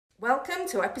Welcome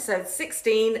to episode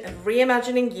 16 of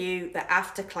Reimagining You, the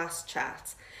After Class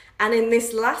Chat. And in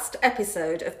this last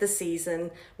episode of the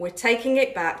season, we're taking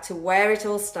it back to where it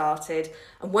all started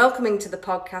and welcoming to the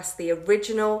podcast the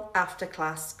original After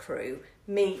Class crew.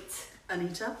 Meet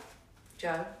Anita,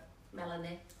 Jo,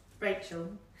 Melanie,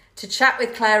 Rachel, to chat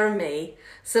with Claire and me.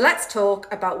 So let's talk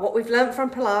about what we've learnt from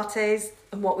Pilates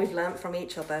and what we've learnt from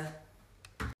each other.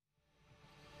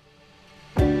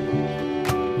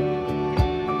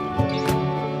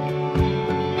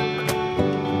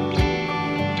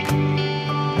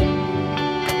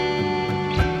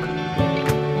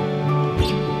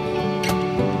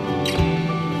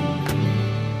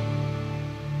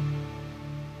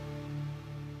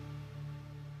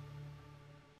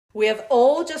 We have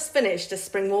all just finished a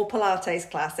Springwall Pilates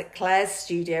class at Claire's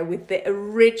studio with the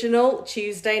original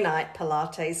Tuesday night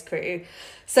Pilates crew.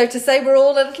 So to say we're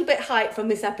all a little bit hyped from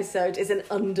this episode is an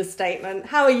understatement.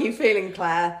 How are you feeling,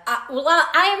 Claire?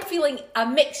 I am feeling a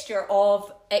mixture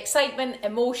of excitement,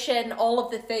 emotion, all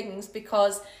of the things,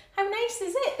 because how nice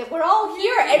is it that we're all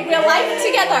here in real life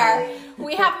together?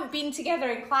 We haven't been together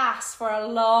in class for a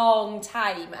long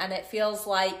time, and it feels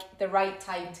like the right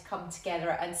time to come together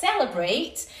and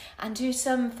celebrate and do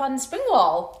some fun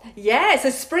Springwall. Yeah, it's a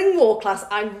Springwall class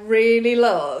I really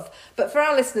love. But for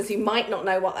our listeners who might not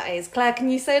know what that is, Claire, can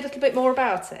you say a little bit more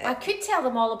about it? I could tell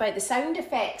them all about the sound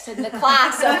effects in the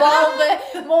class of all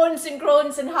the moans and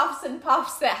groans and huffs and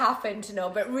puffs that happened,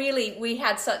 but really we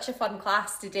had such a fun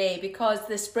class today because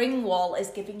the Springwall is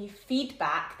giving you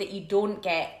feedback that you don't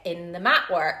get in the mat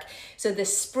work. So the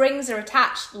springs are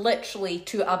attached literally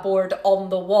to a board on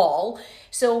the wall,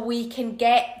 so we can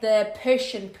get the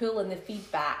push and pull and the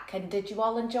feedback. And did you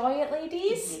all enjoy it,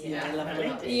 ladies? Yeah, I love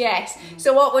it. Yes.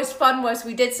 So what was fun was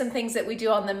we did some things that we do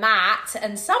on the mat,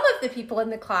 and some of the people in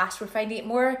the class were finding it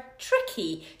more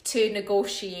tricky to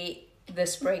negotiate the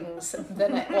springs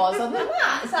than it was on the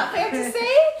mat. Is that fair to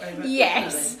say?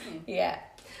 Yes. Yeah.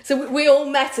 So we all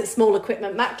met at Small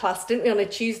Equipment Mat class, didn't we, on a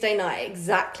Tuesday night,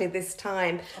 exactly this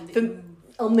time.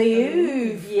 On the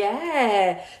Oove,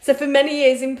 yeah. So for many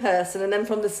years in person, and then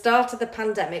from the start of the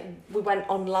pandemic, we went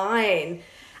online.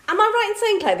 Am I right in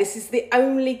saying, Claire, this is the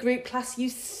only group class you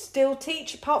still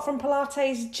teach, apart from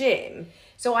Pilates gym?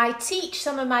 So I teach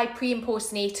some of my pre and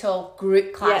postnatal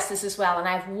group classes as well, and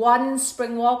I have one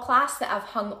Springwall class that I've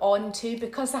hung on to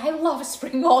because I love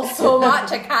Springwall so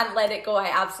much. I can't let it go.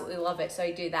 I absolutely love it, so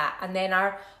I do that. And then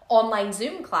our online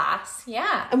Zoom class,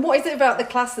 yeah. And what is it about the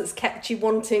class that's kept you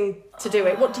wanting to do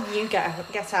it? What do you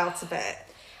get out of it?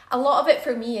 A lot of it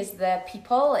for me is the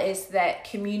people, is the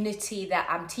community that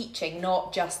I'm teaching,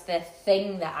 not just the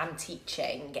thing that I'm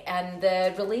teaching, and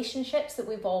the relationships that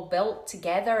we've all built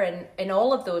together in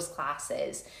all of those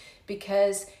classes,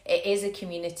 because it is a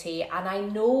community and I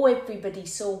know everybody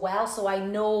so well, so I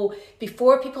know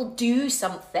before people do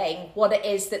something what it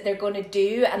is that they're going to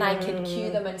do, and I can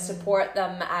cue them and support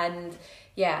them, and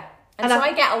yeah, and so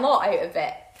I get a lot out of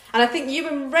it. And I think you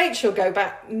and Rachel go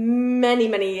back many,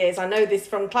 many years. I know this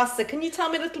from class. So can you tell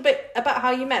me a little bit about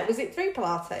how you met? Was it through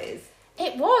Pilates?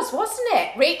 It was, wasn't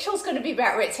it? Rachel's going to be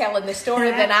better at telling the story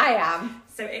than I am.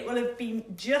 So it will have been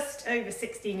just over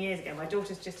 16 years ago. My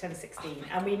daughter's just turned 16,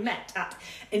 and we met at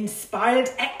Inspired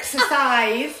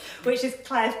Exercise, which is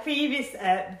Claire's previous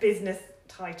business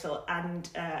title, and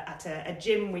at a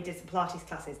gym we did some Pilates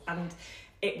classes, and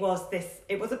it was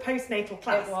a postnatal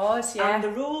class. It was, yeah. And the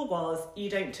rule was you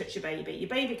don't touch your baby. Your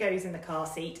baby goes in the car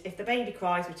seat. If the baby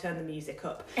cries, we turn the music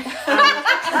up. And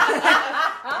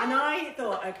I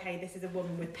thought, okay, this is a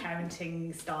woman with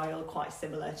parenting style quite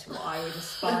similar to what I would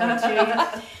aspire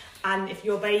to. And if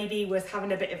your baby was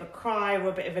having a bit of a cry or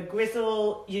a bit of a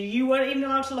grizzle, you weren't even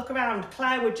allowed to look around.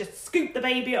 Claire would just scoop the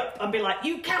baby up and be like,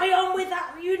 you carry on with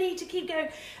that, you need to keep going.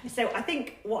 So I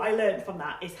think what I learned from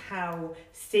that is how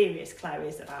serious Claire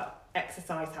is about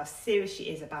exercise, how serious she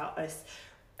is about us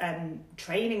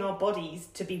training our bodies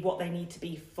to be what they need to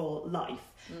be for life,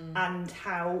 and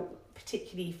how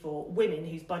particularly for women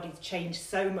whose bodies change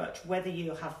so much, whether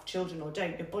you have children or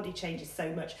don't, your body changes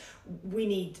so much. We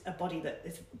need a body that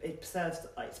it serves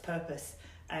its purpose.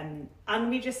 And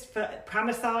we just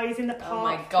pramicise in the park, oh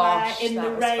my gosh, Claire, in the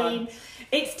rain. Fun.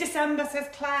 It's December, says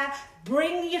Claire.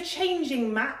 Bring your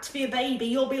changing mat for your baby.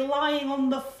 You'll be lying on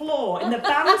the floor in the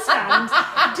bandstand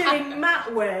doing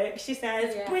mat work. She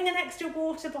says, bring an extra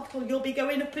water bottle. You'll be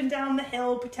going up and down the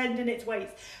hill pretending it's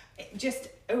weights. Just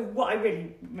what I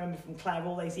really remember from Claire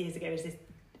all those years ago is this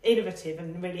innovative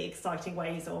and really exciting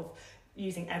ways of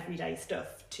using everyday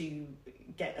stuff to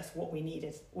get us what we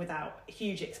needed without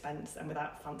huge expense and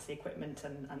without fancy equipment,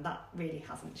 and that really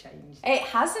hasn't changed. It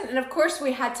hasn't, and of course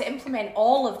we had to implement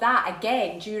all of that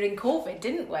again during COVID,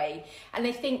 didn't we? And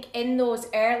I think in those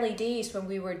early days when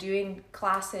we were doing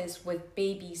classes with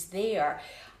babies there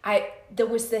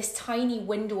was this tiny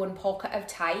window and pocket of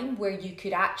time where you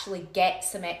could actually get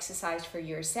some exercise for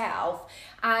yourself,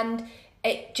 and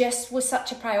it just was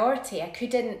such a priority. I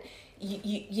couldn't.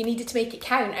 You needed to make it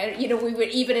count. We were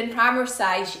even in primary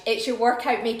size. It's your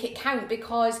workout, make it count,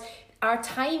 because our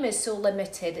time is so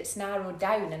limited. It's narrowed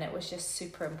down, and it was just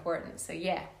super important. So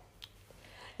yeah,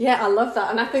 I love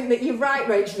that, and I think that you're right,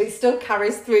 Rachel. It still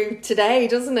carries through today,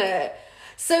 doesn't it?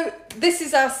 So this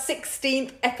is our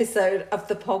 16th episode of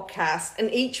the podcast,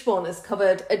 and each one has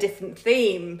covered a different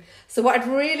theme. So what I'd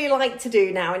really like to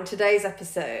do now in today's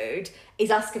episode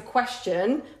is ask a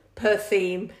question per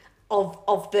theme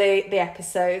of the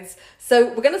episodes. So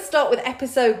we're going to start with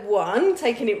episode 1,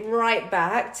 taking it right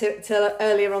back to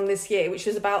earlier on this year, which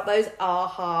was about those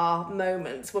aha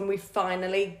moments when we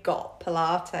finally got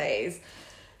Pilates.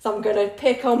 So I'm going to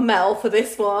pick on Mel for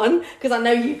this one, because I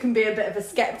know you can be a bit of a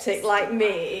skeptic like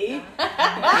me.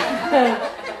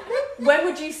 When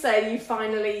would you say you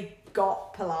finally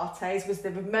got Pilates? Was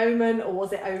there a moment, or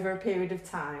was it over a period of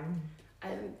time?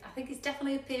 I think it's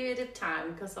definitely a period of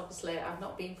time, because obviously I've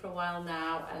not been for a while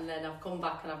now, and then I've come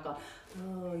back and I've gone,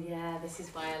 oh yeah, this is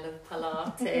why I love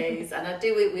Pilates. And I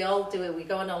do it, we all do it, we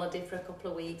go on holiday for a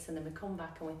couple of weeks and then we come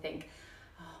back and we think,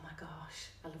 oh my gosh,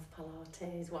 I love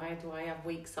Pilates, why do I have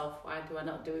weeks off, why do I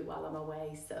not do it while I'm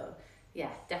away? So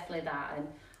yeah, definitely that. And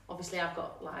obviously I've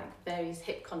got like various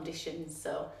hip conditions,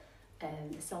 so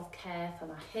self-care for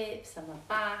my hips and my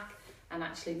back, and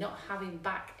actually not having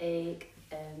backache,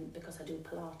 because I do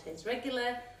Pilates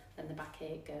regular, then the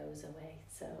backache goes away.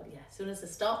 So yeah, as soon as I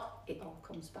stop, it all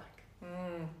comes back.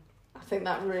 I think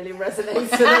that really resonates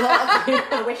with a lot of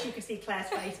people. I wish you could see Claire's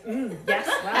face. Yes,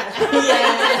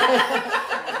 wow.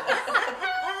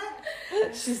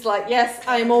 She's like, yes,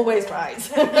 I am always right.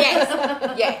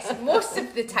 yes, most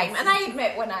of the time, and I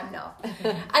admit when I'm not. And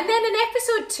then in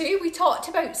episode 2, we talked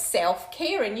about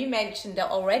self-care, and you mentioned it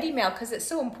already, Mel, because it's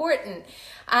so important.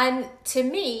 And to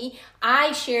me,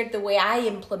 I shared the way I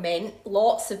implement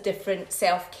lots of different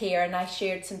self-care, and I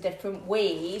shared some different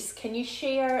ways. Can you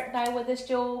share now with us,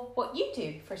 Jo, what you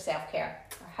do for self-care,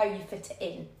 or how you fit it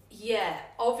in? Yeah,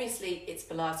 obviously it's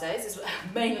Pilates is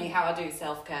mainly how I do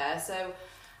self-care. So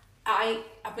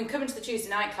I've been coming to the Tuesday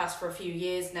night class for a few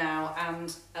years now,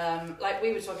 and like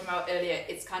we were talking about earlier,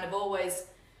 it's kind of always,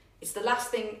 it's the last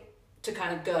thing to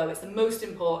kind of go, it's the most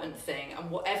important thing.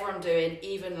 And whatever I'm doing,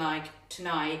 even like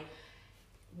tonight,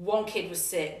 one kid was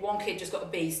sick, one kid just got a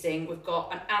bee sting, we've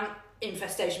got an ant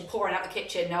infestation pouring out the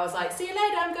kitchen, and I was like, see you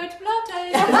later, I'm going to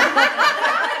Pilates.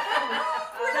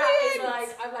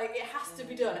 I'm like, it has to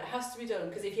be done,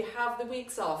 because if you have the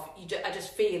weeks off, I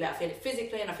just feel it. I feel it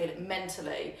physically and I feel it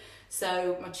mentally.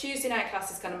 So my Tuesday night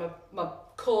class is kind of my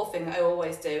core thing that I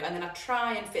always do, and then I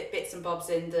try and fit bits and bobs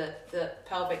in the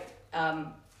pelvic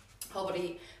whole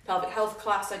body pelvic health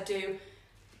class I do,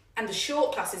 and the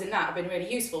short classes in that have been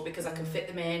really useful because I can fit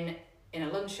them in a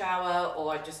lunch hour,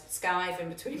 or I just Skype in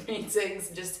between meetings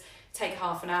and just take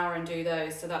half an hour and do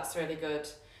those, so that's really good.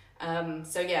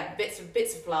 So yeah, bits of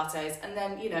Pilates, and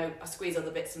then I squeeze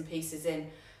other bits and pieces in,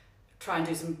 try and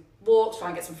do some walks, try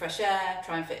and get some fresh air,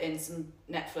 try and fit in some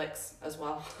Netflix as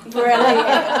well. Brilliant.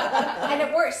 And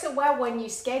it works so well when you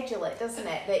schedule it, doesn't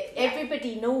it? That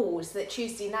everybody knows that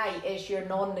Tuesday night is your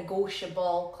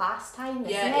non-negotiable class time,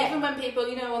 isn't it? Even when people,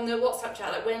 on the WhatsApp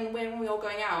chat, like when we're all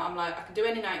going out, I'm like, I can do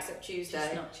any night except Tuesday.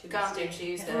 Just not Tuesday. Can't do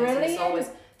Tuesday. Brilliant. So it's always,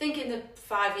 I think in the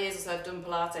 5 years or so I've done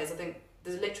Pilates, I think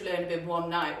there's literally only been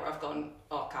one night where I've gone,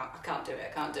 oh, I can't do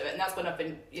it. And that's when I've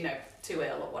been, too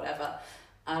ill or whatever.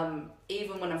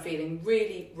 Even when I'm feeling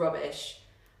really rubbish,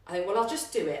 I think, well, I'll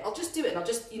just do it, and I'll just,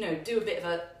 do a bit of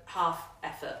a half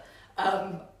effort.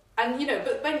 But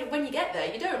when you get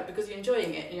there, you don't, because you're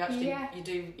enjoying it, and you actually, you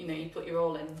do, you put your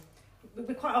all in.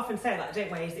 We quite often say that,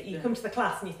 don't we, is that you come to the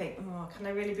class and you think, oh, can I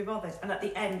really be bothered? And at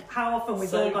the end, how often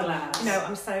we've all gone,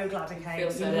 I'm so glad I came.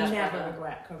 You never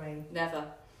regret coming. Never.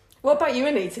 What about you,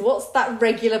 Anita? What's that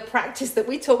regular practice that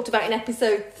we talked about in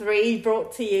episode 3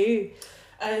 brought to you?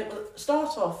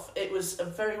 Start off, it was a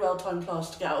very well-timed class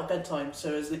to get out of bedtime,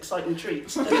 so it was an exciting treat.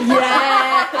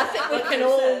 I think we can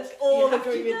all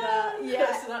agree with that.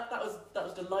 Yeah, so that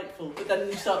was delightful. But then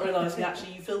you start realising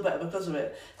actually you feel better because of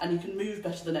it, and you can move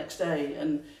better the next day.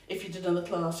 And if you did another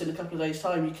class in a couple of days'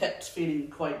 time, you kept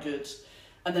feeling quite good.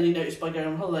 and then you notice by going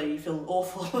on holiday you feel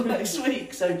awful the next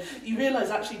week. So you realise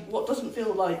actually what doesn't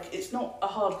feel like, it's not a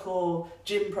hardcore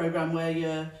gym programme where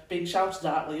you're being shouted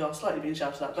at, well you are slightly being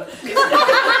shouted at, but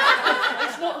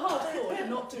it's not hardcore.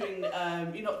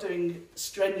 You're not doing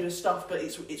strenuous stuff, but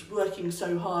it's working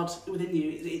so hard within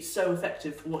you. It's so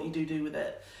effective for what you do with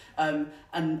it, and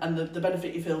the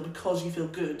benefit you feel because you feel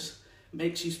good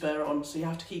makes you spur on. So you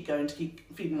have to keep going to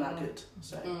keep feeling that good.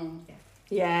 So.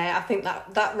 Yeah, I think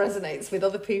that resonates with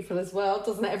other people as well,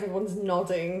 doesn't it? Everyone's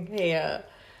nodding here.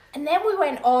 And then we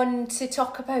went on to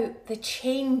talk about the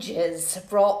changes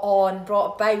brought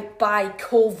about by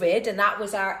COVID, and that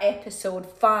was our episode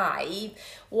 5.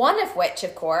 One of which,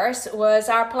 of course, was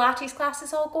our Pilates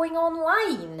classes all going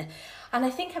online. And I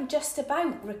think I'm just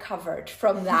about recovered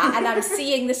from that, and I'm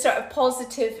seeing the sort of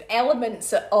positive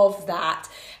elements of that.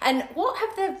 And what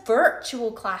have the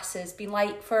virtual classes been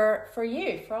like for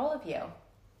you, for all of you?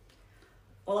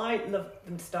 Well, I love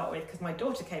them to start with because my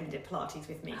daughter came and did Pilates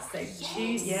with me.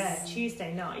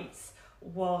 Tuesday nights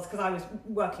was, because I was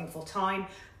working full time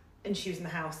and she was in the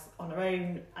house on her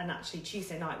own, and actually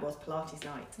Tuesday night was Pilates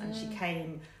night, and she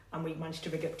came and we managed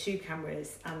to rig up 2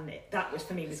 cameras, and that was,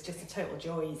 for me, was just a total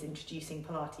joy, is introducing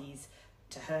Pilates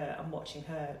to her and watching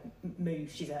her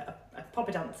move. She's a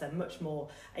proper dancer, much more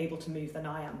able to move than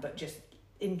I am, but just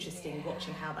interesting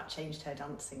watching how that changed her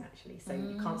dancing, actually. So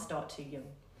you can't start too young.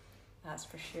 That's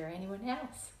for sure. Anyone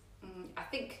else? I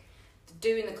think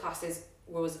doing the classes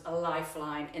was a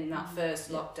lifeline in that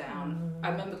first lockdown. I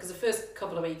remember because the first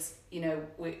couple of weeks,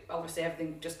 we obviously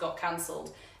everything just got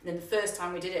cancelled. And then the first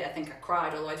time we did it, I think I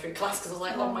cried all the way through class because I was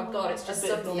like, oh my God, it's just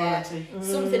something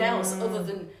else other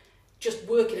than just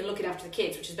working and looking after the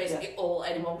kids, which is basically all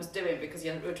anyone was doing, because we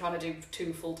were trying to do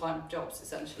 2 full-time jobs,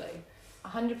 essentially.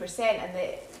 100%. And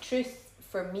the truth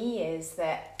for me is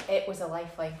that it was a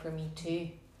lifeline for me too.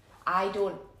 I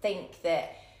don't think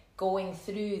that going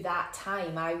through that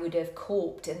time I would have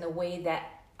coped in the way that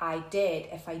I did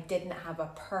if I didn't have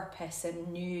a purpose and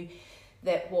knew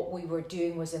that what we were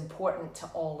doing was important to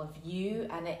all of you,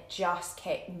 and it just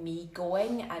kept me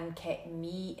going and kept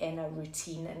me in a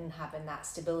routine and having that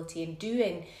stability and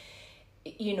doing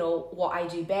what I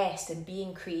do best, and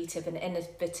being creative and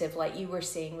innovative, like you were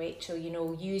saying, Rachel,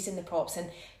 using the props and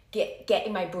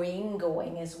getting my brain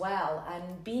going as well,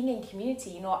 and being in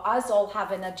community, us all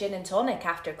having a gin and tonic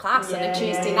after class on a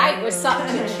Tuesday night was such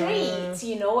a treat.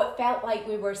 It felt like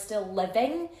we were still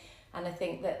living, and I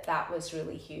think that was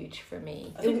really huge for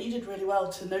me. I think you did really well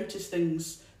to notice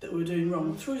things that we were doing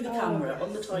wrong through the camera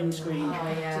on the tiny screen.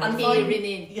 And peering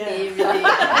in. If you look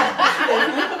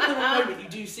up for a moment, you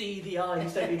do see the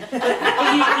eyes, don't you?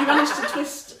 You managed to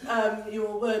twist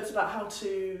your words about how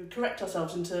to correct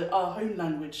ourselves into our home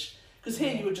language. Because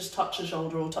here you would just touch a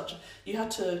shoulder or you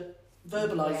had to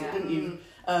verbalise it, didn't you?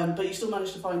 But you still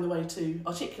managed to find the way to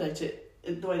articulate it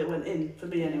in the way that went in, for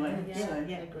me anyway.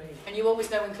 Agree. And you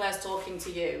always know when Claire's talking to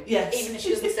you. Yes. Even if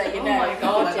she doesn't say Oh my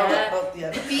God,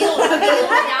 Feel the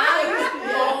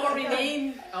eye pouring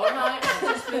in. All right,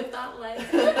 I'll just move that leg.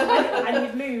 And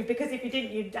you'd move, because if you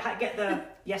didn't, you'd get the,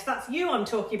 yes, that's you I'm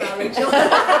talking about, Rachel.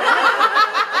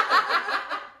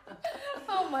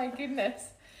 Oh my goodness.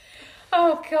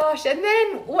 Oh gosh. And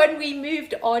then when we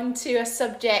moved on to a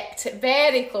subject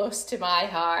very close to my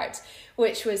heart,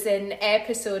 which was in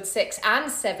episode 6 and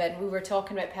 7, we were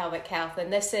talking about pelvic health,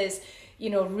 and this is,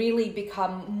 really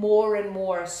become more and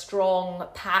more a strong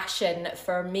passion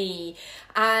for me.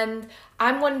 And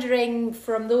I'm wondering,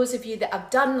 from those of you that have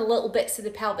done little bits of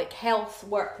the pelvic health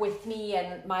work with me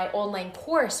and my online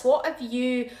course, what have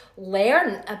you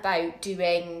learned about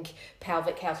doing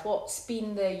pelvic health? What's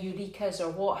been the eurekas, or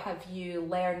what have you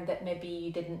learned that maybe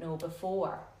you didn't know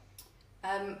before?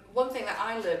 One thing that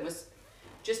I learned was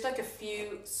just like a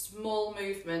few small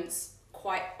movements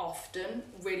quite often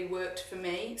really worked for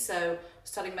me. So I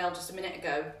was telling Mel just a minute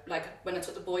ago, like when I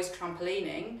took the boys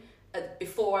trampolining,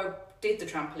 before I did the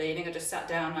trampolining, I just sat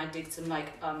down and I did some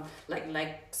like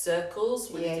leg circles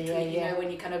when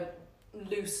when you kind of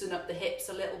loosen up the hips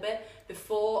a little bit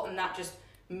before, and that just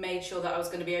made sure that I was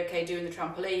going to be okay doing the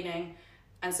trampolining.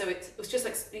 And so it was just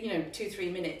like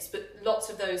 2-3 minutes, but lots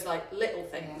of those like little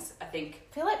things, I think.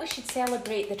 I feel like we should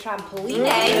celebrate the trampolining.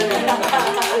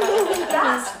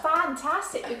 That's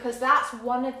fantastic, because that's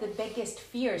one of the biggest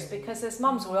fears, because as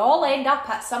mums we all end up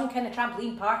at some kind of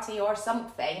trampoline party or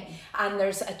something, and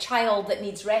there's a child that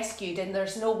needs rescued and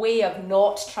there's no way of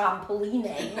not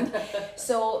trampolining.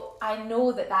 So I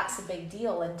know that that's a big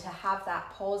deal, and to have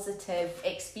that positive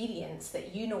experience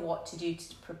that you know what to do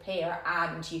to prepare,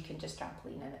 and you can just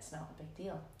trampoline and it's not a big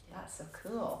deal. That's so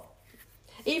cool.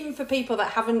 even for people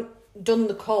that haven't done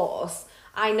the course,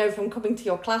 I know from coming to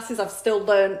your classes, I've still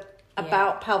learned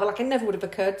about pelvic, like it never would have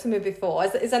occurred to me before.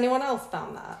 Has anyone else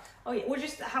found that? Oh yeah, well,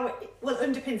 just how it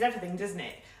underpins everything, doesn't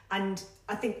it? And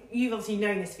I think you've obviously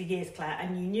known this for years, Claire,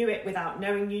 and you knew it without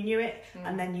knowing you knew it.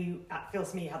 And then it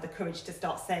feels to me you had the courage to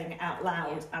start saying it out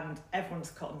loud, and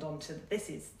everyone's cottoned on to this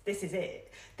is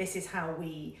it. This is how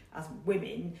we, as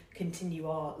women, continue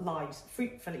our lives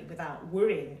fruitfully without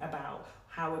worrying about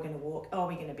how we're going to walk, are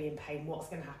we going to be in pain, what's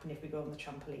going to happen if we go on the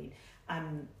trampoline.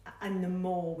 And the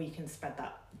more we can spread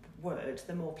that word,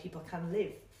 the more people can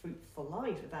live fruitful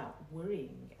lives without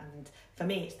worrying. And for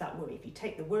me, it's that worry. If you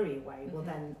take the worry away, well,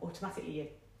 then automatically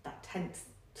that tense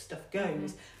stuff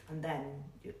goes, and then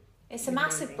it's a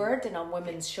massive burden on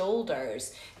women's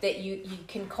shoulders that you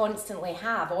can constantly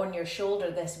have on your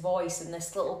shoulder, this voice and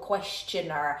this little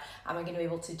questioner. Am I going to be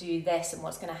able to do this, and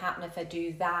what's going to happen if I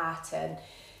do that? And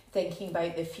thinking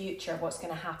about the future, what's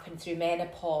going to happen through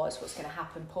menopause, what's going to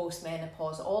happen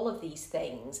post-menopause, all of these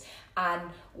things. And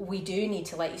we do need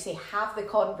to, like you say, have the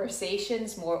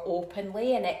conversations more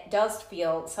openly. And it does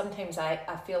feel, sometimes I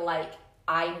feel like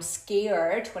I'm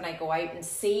scared when I go out and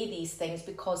say these things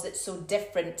because it's so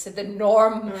different to the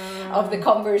norm of the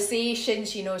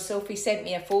conversations. You know, Sophie sent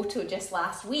me a photo just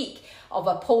last week of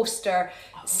a poster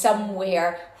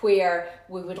somewhere where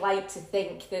we would like to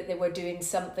think that they were doing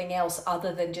something else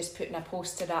other than just putting a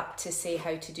poster up to say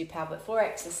how to do pelvic floor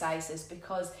exercises,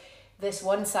 because this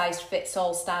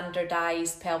one-size-fits-all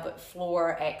standardised pelvic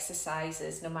floor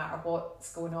exercises, no matter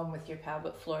what's going on with your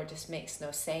pelvic floor, just makes no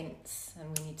sense,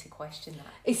 and we need to question that.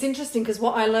 It's interesting because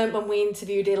what I learned when we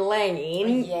interviewed Elaine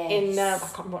in, I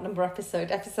can't remember what number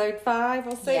episode 5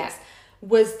 or 6,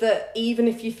 was that even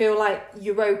if you feel like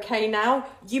you're okay now,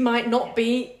 you might not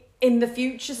be in the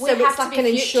future, so it's like an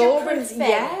insurance.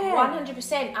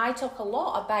 100%. I talk a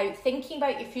lot about thinking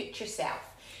about your future self.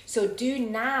 So do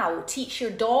now, teach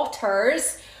your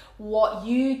daughters what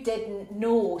you didn't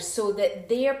know so that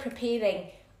they're preparing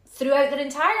throughout their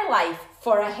entire life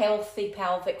for a healthy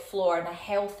pelvic floor and a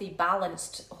healthy,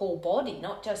 balanced whole body,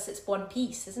 not just it's one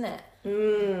piece, isn't it?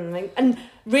 And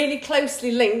really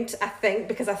closely linked, I think,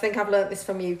 because I think I've learnt this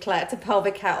from you, Claire, to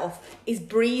pelvic health, is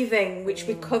breathing, which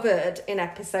we covered in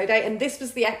episode 8. And this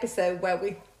was the episode where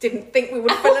we didn't think we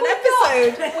would fill an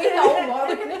episode. We know what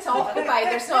we're going to talk about.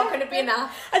 There's not going to be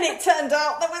enough. And it turned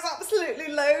out there was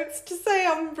absolutely loads to say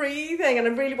on breathing. And I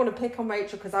really want to pick on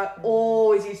Rachel because I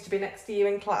always used to be next to you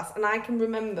in class. And I can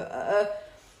remember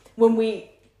when we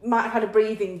might have had a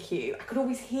breathing cue, I could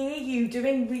always hear you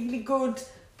doing really good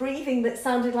breathing that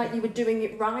sounded like you were doing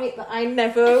it right, that I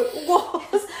never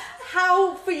was.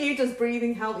 How, for you, does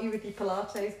breathing help you with your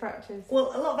Pilates practice?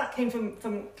 Well, a lot of that came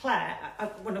from Claire.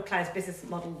 One of Claire's business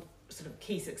model sort of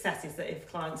key success is that if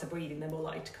clients are breathing, they're more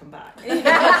likely to come back.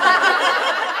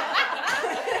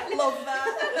 Love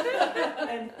that.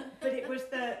 But it was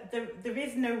there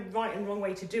is no right and wrong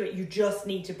way to do it. You just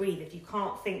need to breathe. If you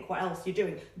can't think what else you're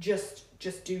doing, just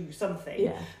do something.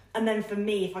 Yeah. And then for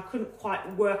me, if I couldn't quite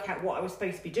work out what I was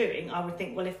supposed to be doing, I would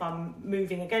think, well, if I'm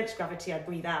moving against gravity, I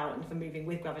breathe out, and if I'm moving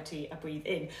with gravity, I breathe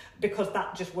in, because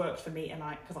that just worked for me, and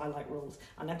because I like rules.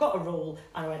 And I got a rule,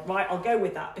 and I went, right, I'll go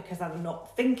with that, because I'm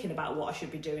not thinking about what I should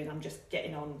be doing, I'm just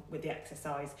getting on with the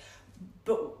exercise.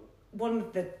 But one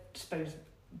of the, I suppose,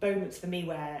 moments for me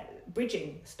where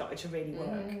bridging started to really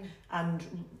work and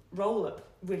roll-up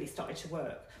really started to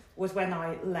work was when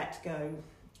I let go.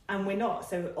 And we're not.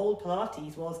 So old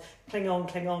Pilates was cling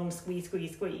on, squeeze,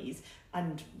 squeeze, squeeze.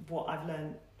 And what I've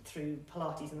learned through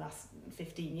Pilates in the last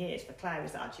 15 years for Claire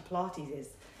is that actually Pilates is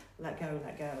let go,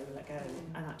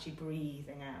 and actually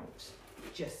breathing out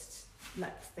just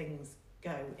lets things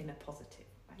go in a positive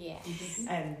way.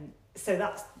 Yeah. So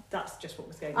that's just what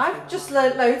was going on. I've just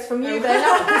learnt loads from you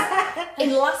there.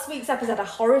 In last week's episode, I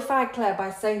horrified Claire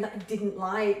by saying that I didn't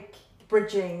like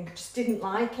bridging, just didn't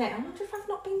like it. I wonder if I've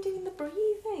not been doing the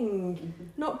breathing,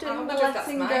 not doing the letting go.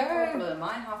 That's my problem.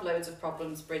 I have loads of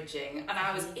problems bridging, and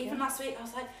I was even last week. I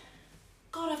was like,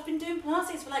 God, I've been doing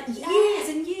Pilates for like years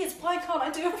and years. Why can't I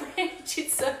do a bridge?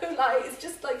 It's so it's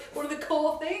just like one of the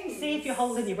core things. See if you're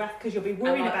holding your breath because you'll be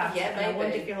worried about it. And I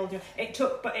wonder if you're holding your. It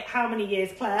took, but how many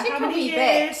years, Claire? How many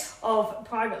years of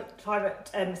private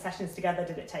sessions together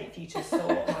did it take for you to sort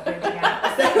my bridging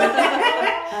out?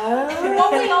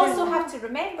 What we also have to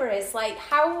remember is like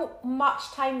how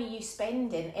much time are you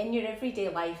spending in your everyday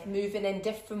life moving in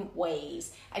different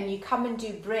ways, and you come and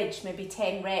do bridge maybe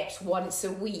 10 reps once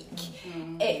a week.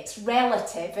 It's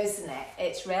relative, isn't it?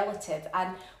 It's relative.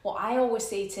 And what I always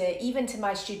say to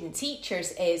my student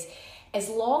teachers is as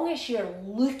long as you're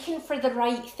looking for the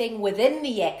right thing within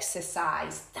the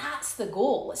exercise, that's the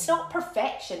goal. It's not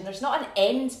perfection. There's not an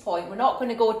end point. We're not going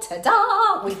to go,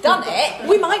 ta-da, we've done it.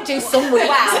 We might do some weeks.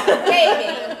 Well,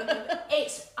 maybe.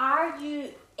 It's, are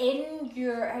you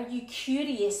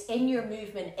curious in your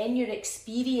movement, in your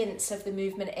experience of the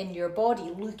movement in your body,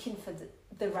 looking for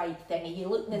the right thing? Are you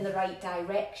looking in the right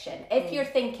direction? If you're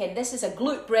thinking this is a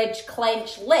glute bridge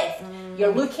clench lift,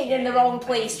 you're looking in the wrong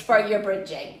place for your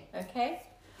bridging. Okay?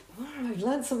 Oh, I've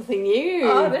learned something new.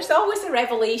 Oh, there's always a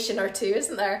revelation or two,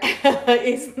 isn't there?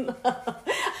 Isn't there?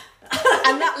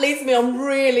 And that leads me on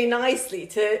really nicely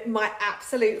to my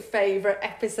absolute favourite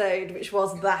episode, which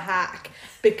was the hack,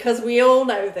 because we all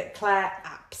know that Claire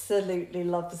absolutely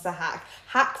loves the hack.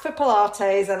 Hack for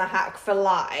Pilates and a hack for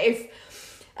life.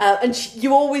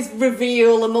 You always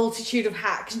reveal a multitude of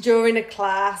hacks during a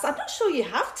class. I'm not sure you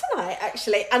have tonight,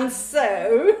 actually. And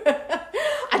so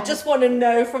I just want to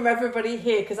know from everybody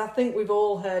here, because I think we've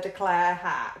all heard a Claire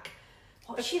hack.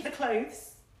 What's she? The clothes?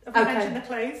 Have you mentioned the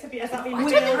clothes? Has that been We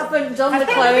revealed? haven't done the Has that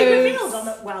been clothes. revealed on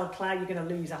the, well, Claire, you're going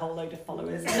to lose a whole load of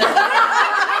followers.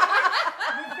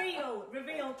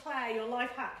 Reveal, Claire, your life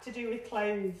hack to do with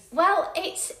clothes. Well,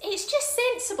 it's just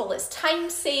sensible. It's time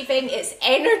saving. It's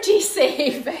energy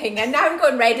saving. And now I'm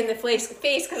going red in the face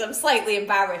because I'm slightly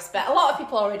embarrassed. But a lot of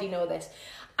people already know this.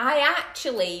 I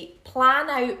actually plan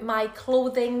out my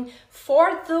clothing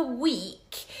for the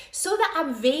week so that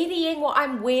I'm varying what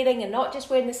I'm wearing and not just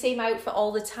wearing the same outfit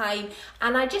all the time.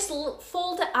 And I just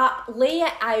fold it up, lay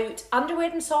it out,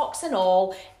 underwear and socks and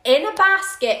all, in a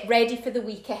basket ready for the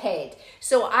week ahead.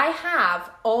 So I have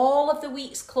all of the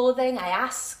week's clothing. I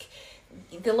ask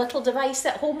the little device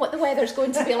at home what the weather's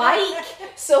going to be like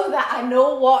so that I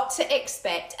know what to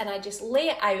expect, and I just lay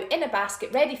it out in a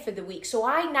basket ready for the week. So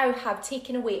I now have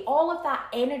taken away all of that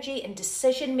energy and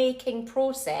decision making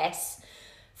process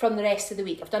from the rest of the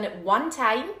week. I've done it one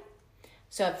time,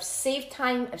 so I've saved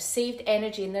time, I've saved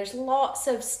energy, and there's lots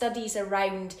of studies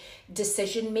around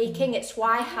decision making. It's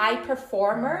why high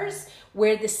performers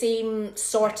wear the same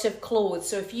sort of clothes.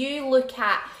 So if you look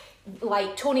at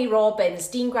like Tony Robbins,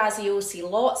 Dean Graziosi,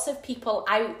 lots of people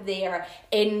out there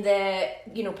in the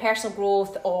personal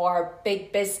growth or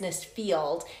big business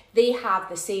field, they have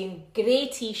the same grey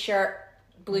t-shirt,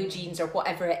 blue jeans or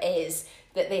whatever it is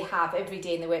that they have every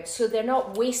day in the week. So they're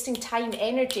not wasting time,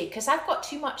 energy, because I've got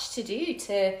too much to do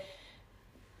to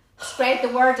spread the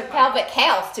word of pelvic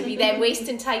health to be then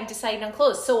wasting time deciding on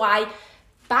clothes. So I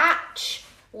batch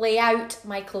lay out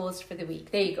my clothes for the week.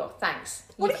 There you go. Thanks.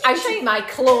 You've outed my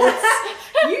clothes.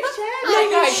 You shared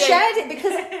No, it. you shared it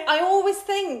because I always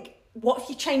think, what if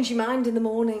you change your mind in the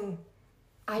morning?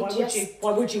 Why would you?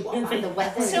 What about the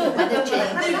weather? So the weather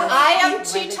change? I am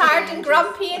too tired and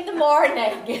grumpy in the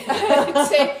morning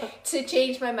to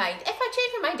change my mind. If I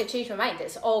change my mind, I change my mind.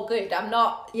 It's all good. I'm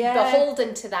not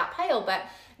beholden to that pile, but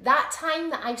that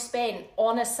time that I've spent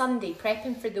on a Sunday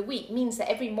prepping for the week means that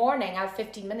every morning I have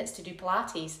 15 minutes to do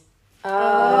Pilates.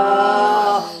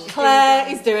 Oh, Claire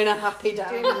is doing a happy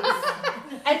dance.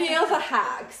 Any other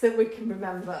hacks that we can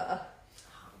remember?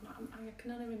 I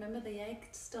can only remember the egg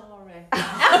story.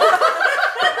 That's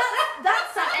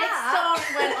That egg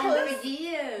story went on for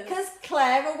years. Because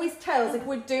Claire always tells if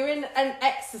we're doing an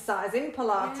exercise in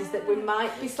Pilates that we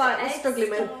might be slightly egg struggling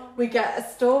with, story. we get a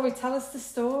story. Tell us the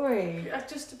story.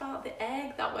 Just about the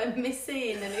egg that went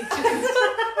missing, and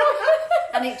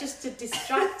it just to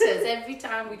distract us every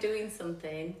time we're doing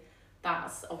something.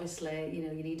 That's obviously, you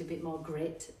need a bit more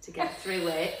grit to get through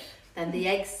it. Then the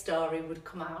egg story would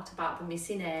come out about the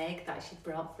missing egg that she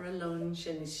brought for a lunch,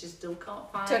 and she still can't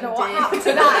find it. Don't know what happened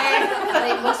to that egg.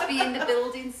 And it must be in the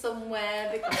building somewhere,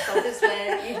 because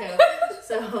obviously,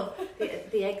 So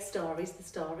the egg story is the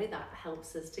story that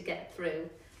helps us to get through.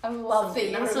 I love that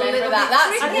you That's a remember little that.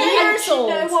 bit That's tricky. years You old.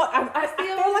 know what? I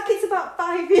feel like it's about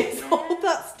 5 years old,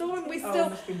 that story. We still.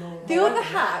 must be more. The other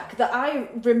hack that I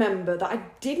remember that I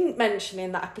didn't mention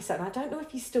in that episode, and I don't know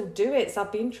if you still do it, so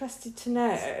I'd be interested to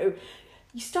know.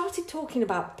 You started talking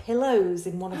about pillows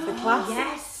in one of the classes.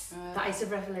 Yes, that is a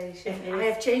revelation. I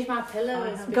have changed my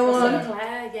pillows. Go because on. of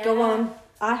Claire, yeah. Go on.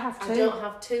 I have to. I don't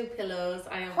have two pillows.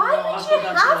 I have Why one. would you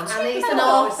have two And it's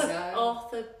pillows?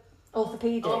 an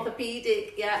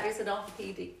orthopedic. Yeah, it's an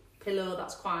orthopedic pillow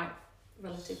that's quite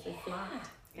relatively flat.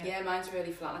 Yeah, mine's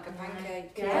really flat, like a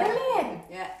pancake. Brilliant.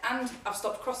 Yeah, and I've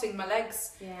stopped crossing my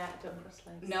legs. Yeah, don't cross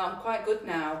legs. No, I'm quite good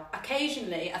now.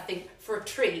 Occasionally, I think for a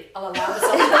treat, I'll allow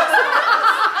myself.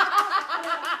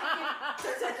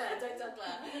 Don't tell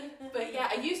Claire. But yeah,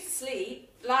 I used to sleep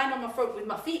lying on my front with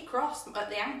my feet crossed at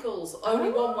the ankles,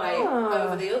 only one way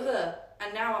over the other.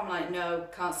 And now I'm like, no,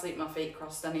 can't sleep my feet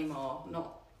crossed anymore.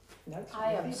 Not No, it's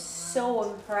I am really- so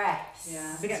impressed.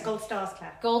 Yeah. We get gold stars,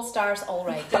 Claire. Gold stars, all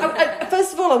right.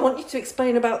 First of all, I want you to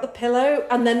explain about the pillow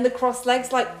and then the cross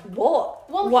legs. Like, what?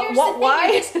 Well, what? here's What? the thing. Why?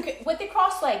 You're just, with the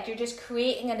cross-legged, you're just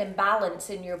creating an imbalance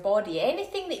in your body.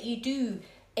 Anything that you do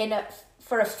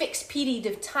for a fixed period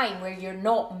of time where you're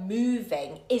not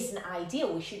moving isn't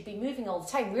ideal. We should be moving all the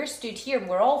time. We're stood here and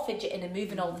we're all fidgeting and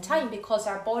moving all the time because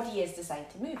our body is designed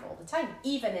to move all the time,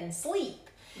 even in sleep.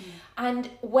 And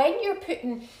when you're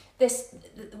putting this,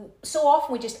 so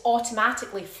often we just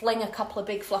automatically fling a couple of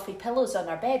big fluffy pillows on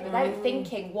our bed without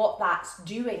thinking what that's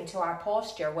doing to our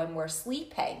posture when we're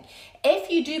sleeping. If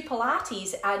you do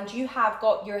Pilates and you have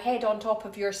got your head on top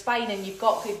of your spine and you've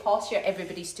got good posture,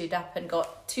 everybody stood up and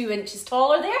got 2 inches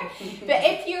taller there. But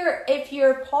if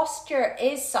your posture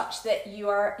is such that you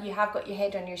have got your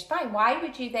head on your spine, why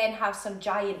would you then have some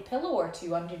giant pillow or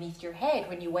two underneath your head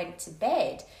when you went to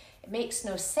bed? It makes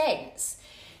no sense.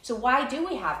 So why do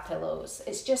we have pillows?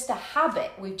 It's just a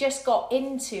habit. We've just got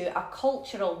into a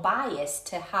cultural bias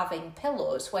to having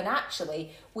pillows when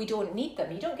actually we don't need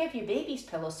them. You don't give your babies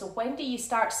pillows. So when do you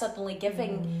start suddenly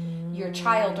giving your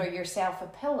child or yourself a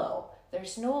pillow?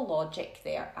 There's no logic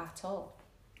there at all.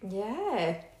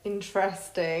 Yeah,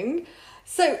 interesting.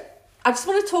 So I just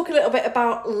want to talk a little bit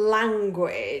about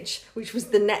language, which was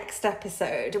the next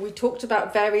episode. We talked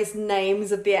about various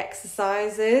names of the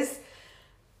exercises.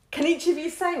 Can each of you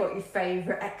say what your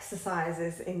favourite exercise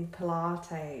is in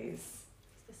Pilates?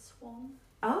 The swan.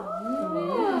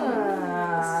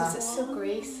 Because it's so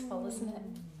graceful, isn't it?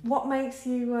 What makes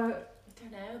you I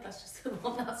don't know, that's just the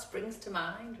one that springs to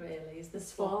mind, really, is the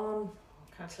swan. swan?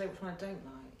 Can I tell you which one I don't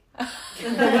like?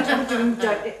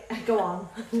 Go on.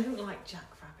 I don't like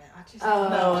jackrabbit. I just Oh,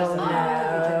 no.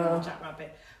 no.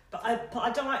 Jackrabbit. But I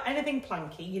don't like anything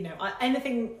planky.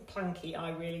 Anything planky I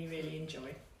really, really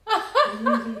enjoy.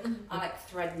 I like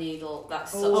thread needle.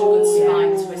 That's such a Oh, good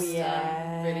spine yeah. twister.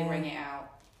 Yeah. Really ring it out.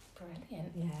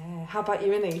 Brilliant. Yeah. How about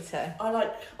you, Anita? I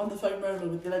like on the foam roller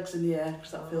with the legs in the air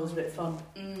because that feels a bit fun.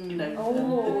 You know,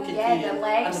 Oh, the yeah, kicky the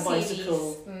leg and the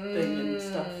bicycle series. thing and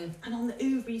stuff. And on the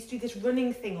Oov, we used to do this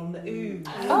running thing on the Oov.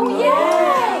 Oh,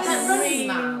 yes! That Running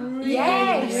Man.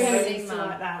 Yes. Really Running used to Man.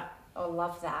 like that. Oh,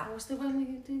 love that. What was the one we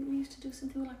used to do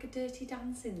something like a dirty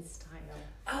dancing style?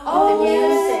 Oh, the yeah.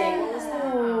 music. What was that?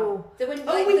 The when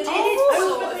like, we the did. sort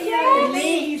Oh, of- yeah, the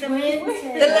ladies and The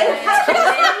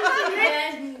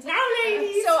now,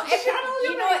 ladies. So if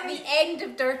you know at the end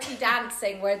of Dirty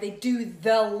Dancing where they do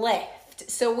the lift,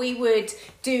 so we would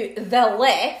do the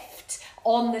lift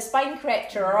on the spine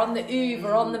corrector or on the Oov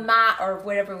or on the mat or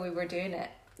wherever we were doing it.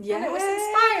 Yeah. And it was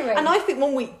inspiring. And I think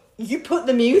one week you put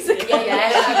the music on.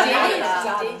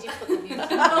 Yes, you did. You put the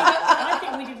music on. I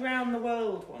think we did round the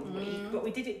world one week, but we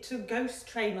did it to Ghost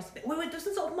Train or something. We were doing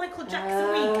sort of Michael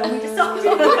Jackson week, and we decided we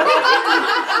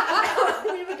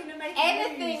were going to make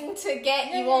anything to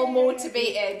get you all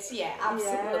motivated. Yeah,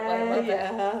 absolutely. Love it.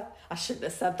 Yeah. I shouldn't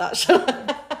have said that, should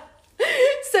I?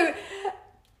 So,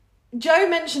 Joe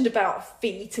mentioned about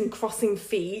feet and crossing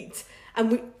feet,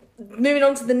 and moving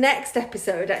on to the next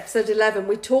episode 11,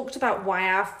 we talked about why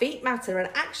our feet matter, and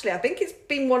actually I think it's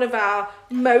been one of our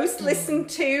most listened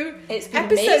to It's been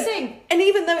episodes. amazing. And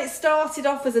even though it started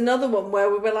off as another one where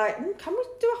we were like, can we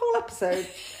do a whole episode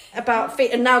about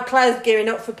feet? And now Claire's gearing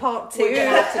up for part 2. We're going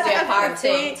to have to do a part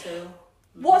two.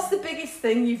 What's the biggest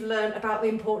thing you've learned about the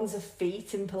importance of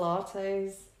feet in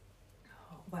Pilates?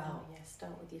 Well, Yeah,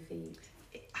 start with your feet.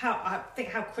 I think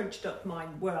how crunched up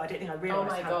mine were. I don't think I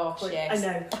realised Oh my how gosh, yes. I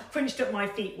know, crunched up my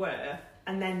feet were.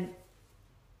 And then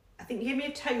I think you gave me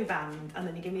a toe band and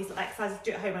then you gave me these little exercises to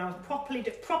do at home, and I was properly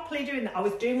doing that. I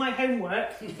was doing my homework.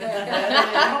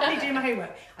 Properly doing my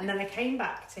homework. And then I came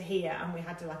back to here and we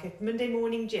had like a Monday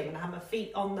morning gym, and I had my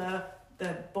feet on the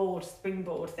board,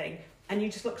 springboard thing. And you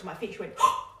just looked at my feet, you went,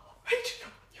 "Oh, Rachel,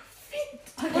 your feet."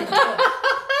 I went,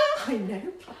 "Oh, I know.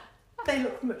 They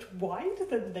look much wider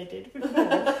than they did before."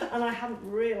 And I hadn't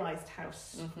realised how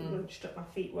scrunched up my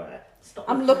feet were.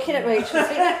 I'm looking at Rachel's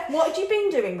feet. What had you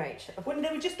been doing, Rachel? When they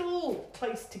were just all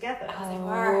close together.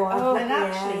 Oh, And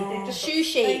actually, they've just got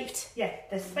shoe-shaped. space- Yeah,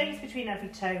 there's space between every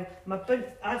toe.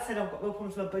 I said I've got real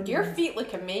problems with my bunions. Your feet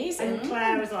look amazing. And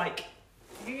Claire was like,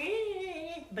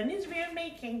 "Bunions we are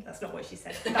making." That's not what she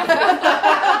said.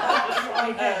 That's what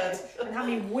I heard. And had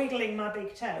me wiggling my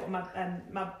big toe.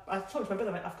 I talked to my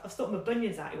brother. I've sorted my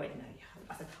bunions out. He went, "No, you haven't."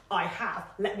 I said, "I have.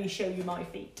 Let me show you my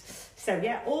feet." So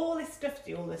yeah, all this stuff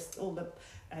to do, all the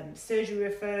surgery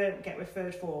get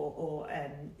referred for, or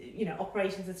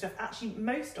operations and stuff. Actually,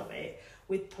 most of it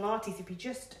with Pilates, if you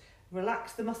just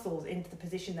relax the muscles into the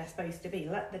position they're supposed to be,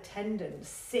 let the tendons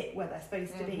sit where they're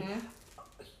supposed to be,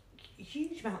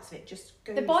 huge amounts of it just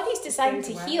goes. The body's designed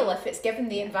to goes heal away. if it's given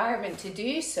the environment to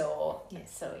do so. Yeah.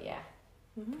 So yeah.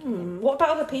 What about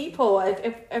other people?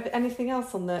 If anything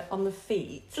else on the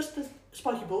feet? Just the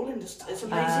spiky balling, it's amazing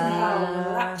how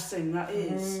relaxing that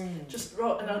is. Just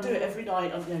right, and I'll do it every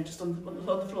night, just on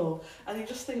the floor, and you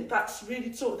just think that's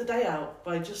really sort the day out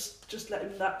by just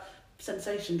letting that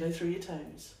sensation go through your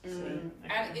toes. So.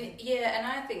 And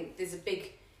I think there's a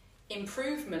big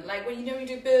improvement, like when you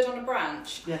do bird on a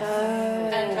branch, Yeah.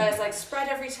 and Claire's like spread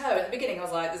every toe. At the beginning I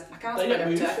was like, I can't They spread don't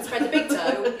every toe, I can spread the big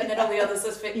toe and then all the others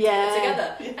just fit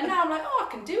together. And now I'm like, I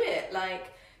can do it.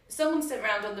 Like someone sent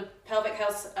around on the Pelvic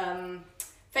Health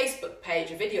Facebook page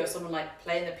a video of someone like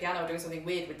playing the piano or doing something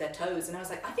weird with their toes, and I was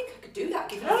like, I think I could do that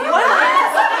given a few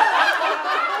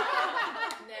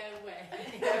No way.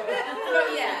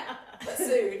 Not yet, but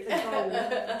soon.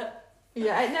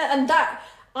 Yeah, and that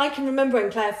I can remember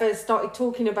when Claire first started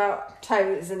talking about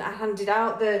toes, and I handed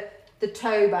out the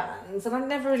toe bands, and I'd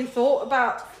never really thought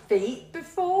about feet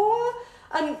before.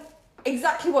 And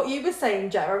exactly what you were saying,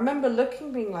 Jo, I remember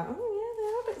looking, being like, oh yeah,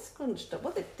 they are a bit scrunched up.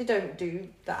 Well, they don't do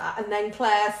that. And then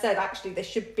Claire said, actually, they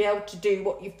should be able to do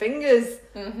what your fingers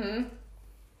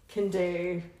can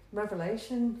do.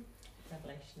 Revelations.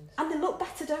 And they look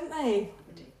better, don't they?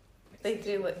 They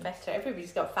do look better.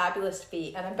 Everybody's got fabulous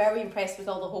feet, and I'm very impressed with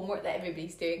all the homework that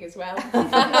everybody's doing as well.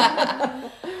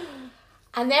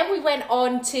 And then we went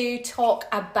on to talk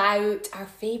about our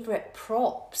favourite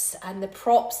props and the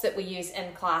props that we use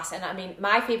in class. And I mean,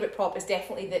 my favourite prop is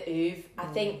definitely the oov. I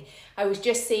think I was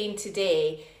just saying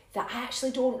today that I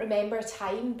actually don't remember a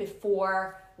time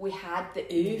before we had the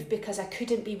oov because I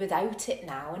couldn't be without it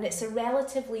now. And it's a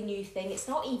relatively new thing. It's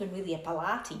not even really a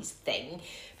Pilates thing,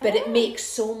 but it makes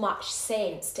so much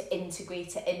sense to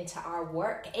integrate it into our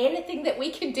work. Anything that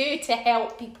we can do to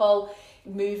help people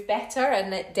move better,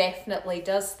 and it definitely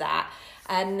does that.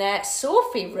 And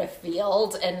Sophie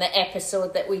revealed in the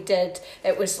episode that we did,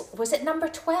 was it number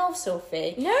 12,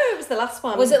 Sophie? No, it was the last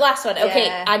one. Was it last one? Okay,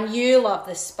 Yeah. and you love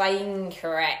the spine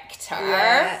corrector.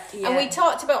 Yeah. And we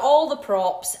talked about all the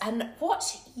props. And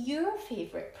what's your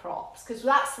favourite props? Because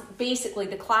that's basically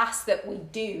the class that we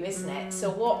do, isn't it? So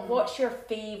what's your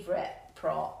favourite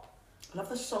prop? I love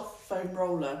the soft foam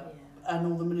roller and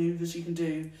all the manoeuvres you can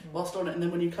do whilst on it, and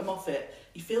then when you come off it,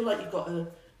 you feel like you've got an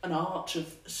arch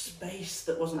of space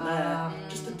that wasn't there.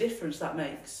 Just the difference that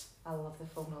makes. I love the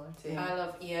foam roller too.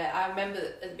 I remember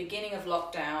at the beginning of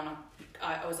lockdown,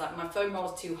 I was like, my foam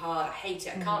roller's too hard, I hate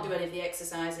it, I can't do any of the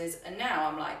exercises, and now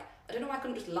I'm like, I don't know why I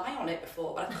couldn't just lie on it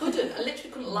before, but I couldn't. I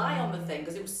literally couldn't lie on the thing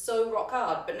because it was so rock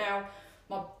hard, but now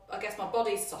I guess my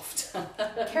body's soft.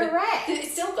 Correct.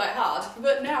 It's still quite hard,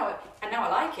 but now I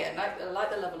like it, and I like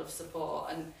the level of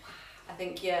support, and I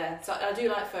think, so I do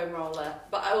like foam roller,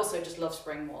 but I also just love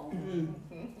spring wall. I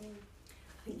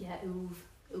think, ooh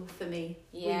for me.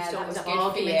 Yeah, we used to that always was have good for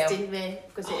arguments, you. didn't we?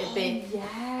 Because it'd be,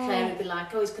 Claire would be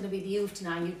like, it's going to be the oof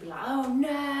tonight. You'd be like, oh no.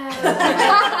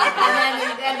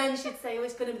 and then she'd say,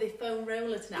 it's going to be the foam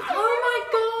roller tonight. Oh my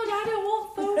God, I don't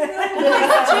want foam roller.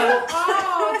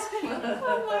 It's too hard.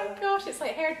 Oh my gosh, it's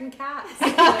like herding cats.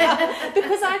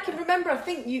 Because I can remember, I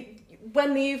think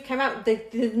when the oov came out, the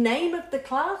name of the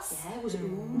class Yeah, it was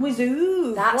ooh. was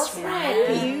oov. That's wasn't right. it?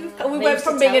 Oov. And we They went used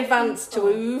from to being tell advanced to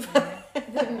people. oov.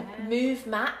 Move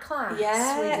mat class.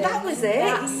 Yeah, we that did. was it.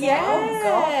 That's yeah. Oh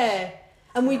gosh.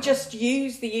 And we just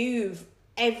used the oov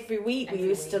every week. We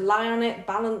used to lie on it,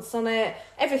 balance on it,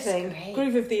 everything. That's great.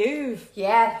 Groove of the oov.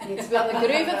 Yeah, you need to be on the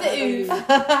groove of the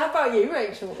oov. How about you,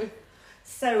 Rachel?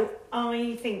 So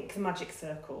I think the magic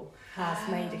circle has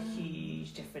made a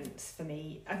huge difference for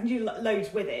me. I can do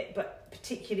loads with it, but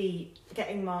particularly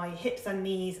getting my hips and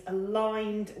knees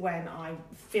aligned when I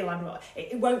feel I'm wrong.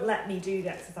 It won't let me do the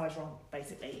exercise wrong,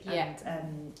 basically. Yeah.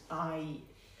 And I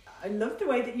love the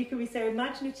way that you can be so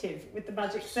imaginative with the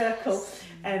magic circle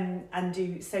and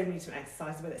do so many different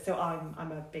exercises with it. So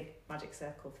I'm a big magic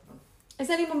circle fan. Has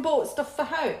anyone bought stuff for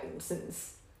home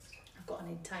since? I've got an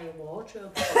entire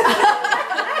wardrobe.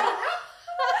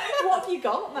 What have you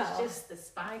got now? It's just the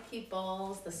spiky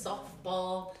balls, the soft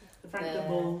ball, The Franklin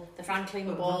ball. the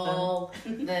Franklin ball,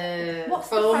 the What's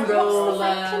the foam Franklin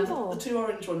roller. ball? The two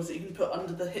orange ones that you can put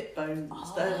under the hip bones.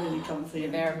 They're really comfy.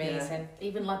 and- They're amazing.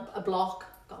 Even like a block,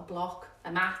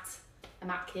 a mat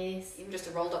case. Even just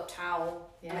a rolled up towel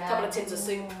and a Yeah. couple of tins of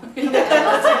soup.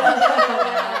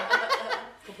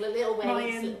 A couple of little weights, My,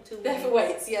 little tools. They're for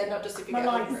weights, not just if you My get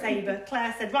hungry. lightsaber.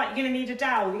 Claire said, right, you're going to need a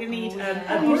dowel. You're going to need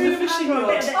yeah. a Use the broom fishing handle, a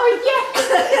bit of rod. it.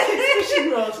 Oh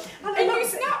Fishing rod. yeah! And you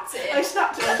snapped it! I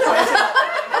snapped it. and tried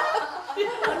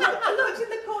I looked in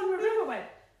the corner of the room and went,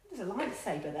 there's a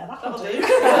lightsaber there. That'll That'll do. do.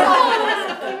 Oh,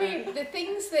 that's brilliant. The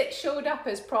things that showed up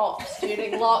as props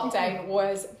during lockdown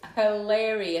was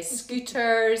hilarious.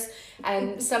 Scooters,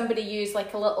 and somebody used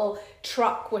like a little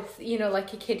truck with, you know,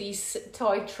 like a kiddie's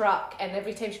toy truck, and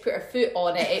every time she put her foot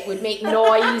on it, it would make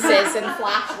noises and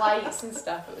flashlights and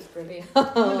stuff. It was brilliant.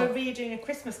 I remember Rhea doing a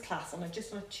Christmas class on a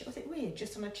was it Rhea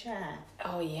just on a chair?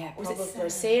 Oh yeah, Was probably. it Sarah?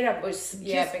 Sarah was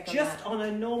just on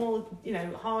a normal, you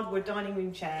know, hardwood dining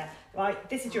room chair. Right,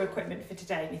 this is your equipment for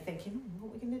today, and you're thinking, what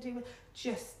are we going to do with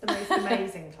just the most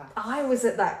amazing class? I was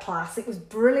at that class. It was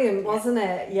brilliant, wasn't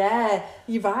it? Yeah,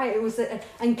 you're right. It was,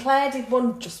 and Claire did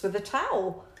one just with a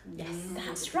towel. Yes,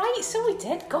 that's right. So we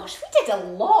did. Gosh, we did a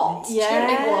lot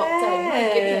during lockdown.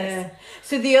 My goodness.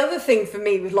 So the other thing for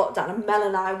me with lockdown, and Mel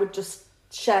and I were just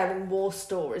sharing war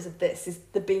stories of this, is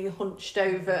the being hunched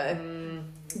over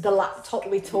the laptop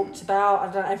we talked about.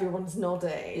 I don't know, everyone's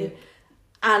nodding.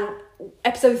 And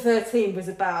episode 13 was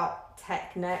about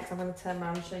tech next. I'm going to turn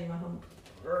around and show you my hump.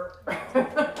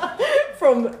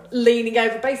 From leaning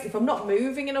over, basically from not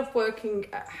moving enough, working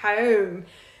at home.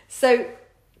 So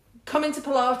coming to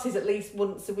Pilates at least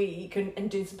once a week and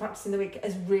doing some practice in the week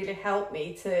has really helped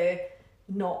me to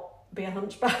not be a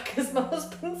hunchback, as my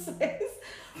husband says.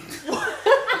 He's so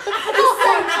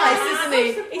nice, isn't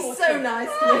he? He's so nice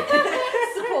to me.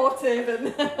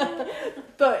 Supportive.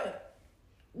 But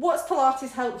what's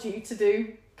Pilates helped you to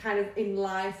do kind of in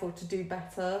life or to do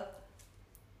better?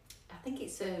 I think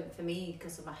it's for me,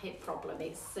 because of my hip problem,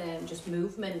 it's just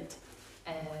movement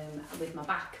with my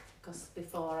back, because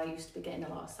before I used to be getting a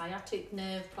lot of sciatic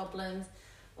nerve problems,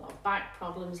 a lot of back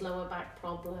problems, lower back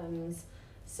problems.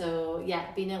 So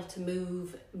yeah, being able to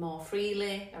move more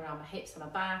freely around my hips and my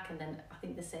back, and then I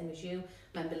think the same as you,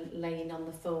 I remember laying on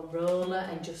the foam roller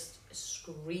and just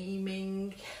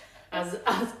screaming as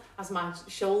my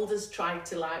shoulders tried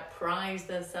to like prise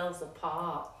themselves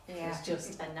apart. It was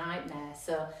just a nightmare.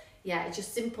 So yeah, it's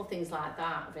just simple things like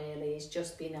that really, is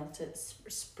just being able to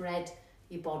spread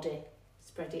your body,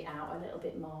 spread it out a little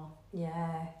bit more.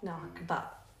 Yeah, no,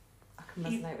 I can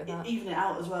resonate with that. Even it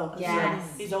out as well.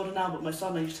 Yes. He's older now, but my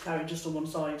son, I used to carry just on one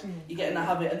side. You get in that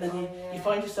habit, and then you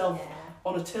find yourself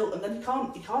on a tilt, and then you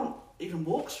can't even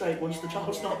walk straight once the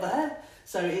child's not there.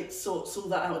 So it sorts all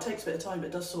that out. It takes a bit of time, but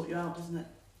it does sort you out, doesn't it?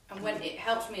 And when it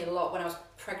helped me a lot when I was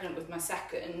pregnant with my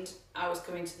second, I was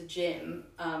coming to the gym,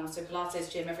 so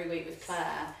Pilates gym every week with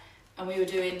Claire, and we were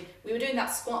doing that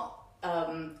squat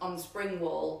on the spring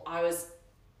wall. I was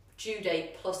due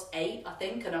date +8, I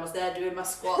think, and I was there doing my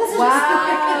squats.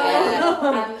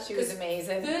 Wow. She was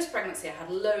amazing. First pregnancy, I had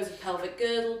loads of pelvic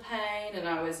girdle pain, and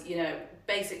I was,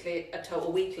 basically a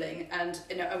total weakling, and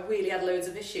I really had loads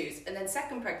of issues. And then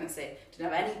second pregnancy, didn't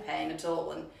have any pain at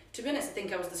all, and to be honest, I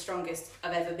think I was the strongest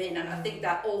I've ever been, and I think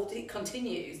that it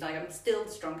continues. Like, I'm still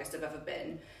the strongest I've ever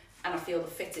been, and I feel the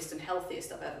fittest and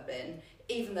healthiest I've ever been,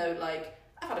 even though I've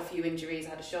had a few injuries.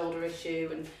 I had a shoulder issue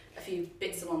and a few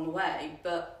bits along the way,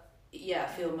 but yeah, I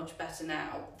feel much better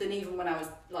now than even when I was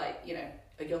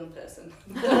a young person.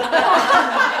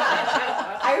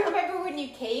 I remember when you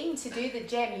came to do the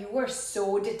gym, you were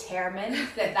so determined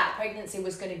that pregnancy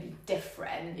was going to be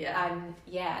different. And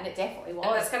it definitely was.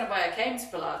 And that's kind of why I came to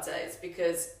Pilates,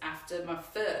 because after my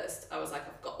first, I was like,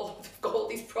 I've got all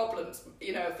these problems.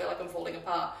 I feel like I'm falling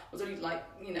apart. I was only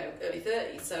early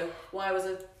 30s. So why were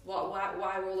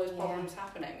all those problems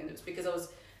happening? And it was because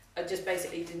I just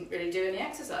basically didn't really do any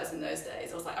exercise in those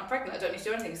days. I was like, I'm pregnant, I don't need to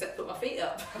do anything except put my feet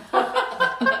up.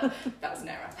 That was an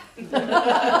error.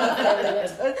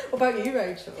 What about you,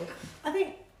 Rachel? I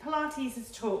think Pilates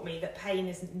has taught me that pain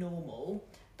isn't normal,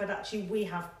 but actually we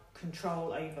have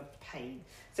control over pain.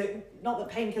 So not that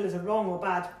painkillers are wrong or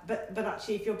bad, but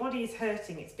actually if your body is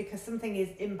hurting, it's because something is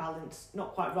imbalanced,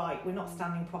 not quite right. We're not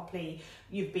standing properly.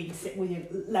 You've been sitting with your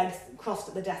legs crossed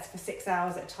at the desk for 6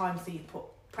 hours at a time, so you've put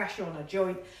pressure on a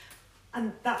joint,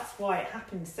 and that's why it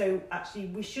happens. So actually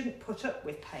we shouldn't put up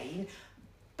with pain,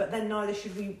 but then neither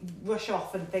should we rush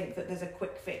off and think that there's a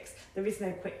quick fix. There is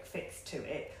no quick fix to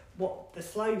it. What the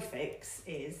slow fix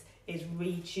is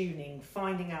retuning,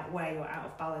 finding out where you're out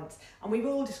of balance. And we've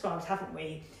all described, haven't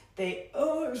we, it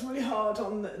was really hard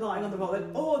lying on the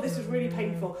roller, this was really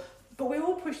painful, but we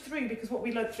all push through, because what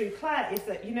we learned through Claire is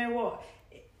that, you know what,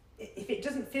 if it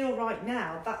doesn't feel right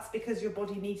now, that's because your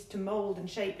body needs to mould and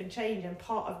shape and change, and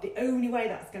part of the only way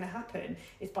that's going to happen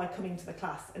is by coming to the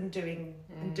class and doing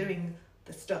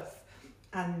the stuff,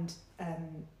 and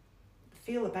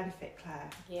feel the benefit, Claire.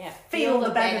 Yeah, feel the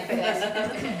benefit.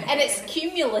 And it's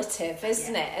cumulative,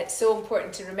 isn't it? It's so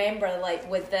important to remember,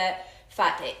 with the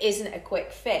fact, it isn't a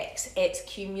quick fix, it's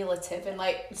cumulative. And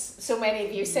like so many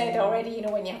of you said already, you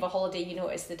know, when you have a holiday, you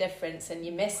notice the difference and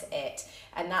you miss it.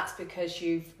 And that's because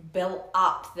you've built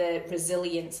up the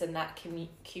resilience and that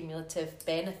cumulative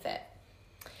benefit.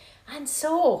 And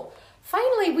so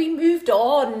finally, we moved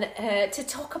on to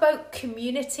talk about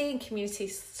community, and community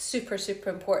is super, super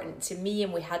important to me.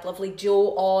 And we had lovely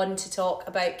Jo on to talk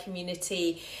about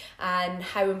community and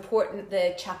how important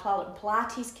the Chapel and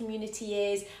Pilates community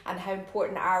is, and how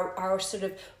important our sort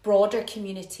of broader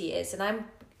community is. And I'm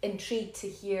intrigued to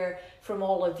hear from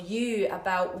all of you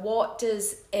about what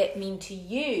does it mean to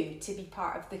you to be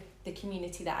part of the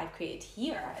community that I've created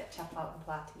here at Chapel and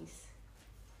Pilates.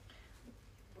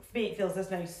 For me, it feels there's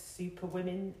no super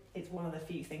women. It's one of the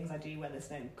few things I do where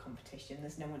there's no competition.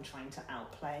 There's no one trying to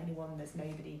outplay anyone. There's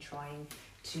nobody trying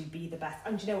to be the best.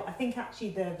 And you know what? I think actually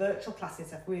the virtual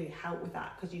classes have really helped with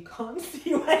that, because you can't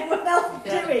see what anyone else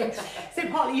is doing. So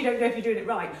partly you don't know if you're doing it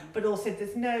right, but also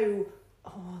there's no,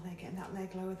 they're getting that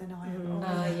leg lower than I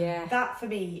am. Yeah. That for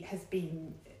me has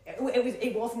been,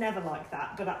 it was never like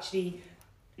that, but actually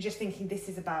just thinking this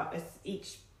is about us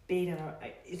each being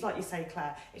it's like you say,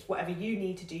 Claire, it's whatever you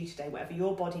need to do today, whatever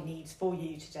your body needs for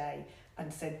you today.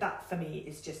 And so that for me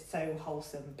is just so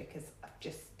wholesome, because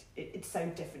it's so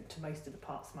different to most of the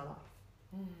parts of my life.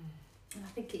 And I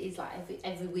think it is like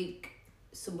every week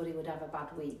somebody would have a bad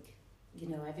week, you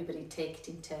know, everybody take it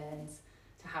in turns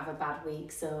to have a bad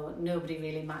week, so nobody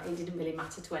really it didn't really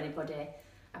matter to anybody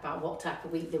about what type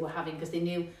of week they were having, because they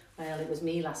knew, well, it was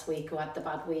me last week who had the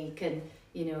bad week, and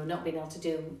you know, not being able to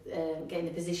do get in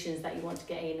the positions that you want to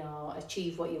get in, or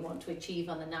achieve what you want to achieve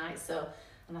on the night. So,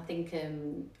 and I think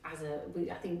I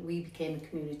think we became a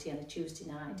community on a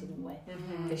Tuesday night, didn't we?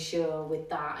 For sure, with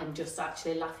that, and just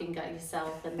actually laughing at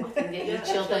yourself and laughing at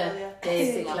each other,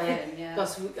 basically.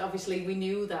 Because obviously we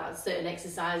knew that certain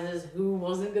exercises, who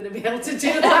wasn't going to be able to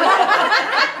do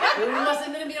that? Who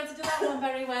wasn't going to be able to do that one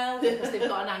very well because they've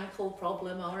got an ankle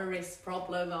problem or a wrist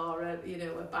problem or a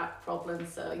back problem.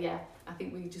 So yeah, I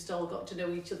think we just all got to know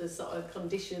each other's sort of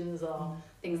conditions or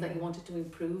things that you wanted to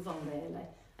improve on, really.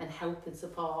 And help and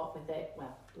support with it.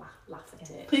 Well, laugh at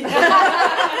it. Just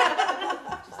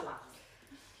laugh.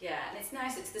 Yeah, and it's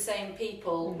nice it's the same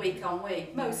people week on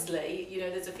week, mostly. You know,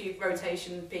 there's a few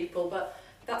rotation people, but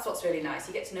that's what's really nice.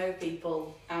 You get to know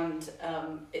people, and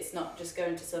it's not just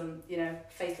going to some,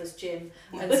 faithless gym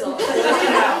and sort of,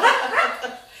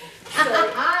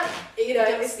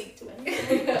 Don't speak to him.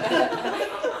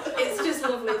 It's just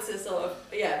lovely to sort of,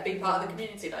 be part of the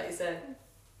community, like you said.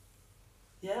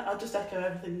 Yeah, I'll just echo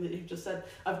everything that you've just said.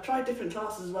 I've tried different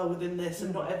classes as well within this,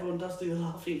 and not everyone does do the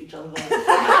laughing at each other.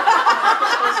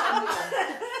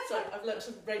 So I've learnt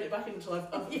to rein it back in until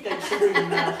I've engaged the room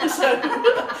now. So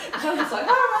I'm just like,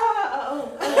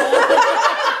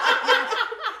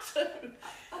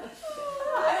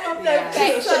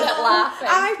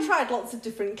 I've tried lots of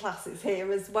different classes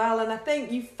here as well, and I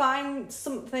think you find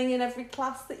something in every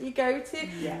class that you go to.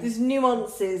 There's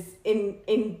nuances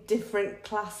in different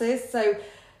classes, so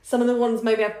some of the ones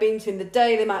maybe I've been to in the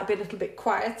day, they might be a little bit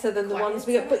quieter than the ones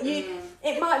we got, but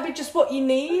it might be just what you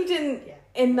need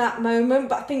in that moment.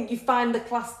 But I think you find the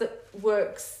class that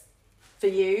works for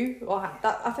you, or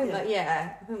that I think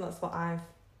that's what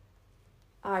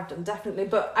I've done, definitely.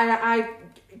 But I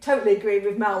totally agree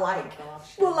with Mel, like,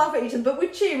 we'll laugh at each other, but we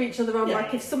cheer each other on,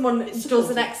 like if someone does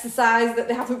an exercise that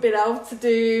they haven't been able to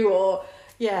do, or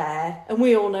and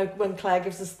we all know when Claire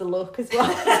gives us the look as well.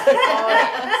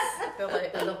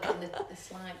 The look and the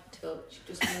slight touch,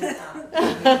 just move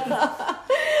that.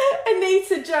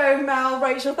 Anita, Jo, Mel,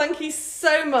 Rachel, thank you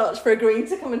so much for agreeing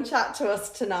to come and chat to us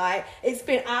tonight. It's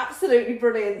been absolutely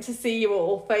brilliant to see you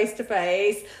all face to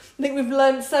face. I think we've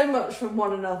learned so much from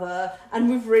one another, and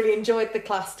we've really enjoyed the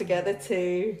class together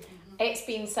too. It's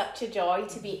been such a joy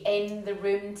to be in the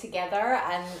room together,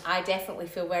 and I definitely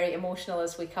feel very emotional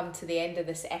as we come to the end of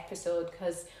this episode,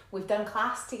 because we've done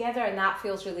class together and that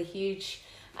feels really huge.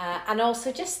 And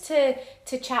also just to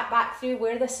chat back through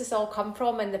where this has all come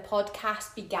from, and the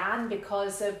podcast began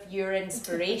because of your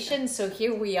inspiration. So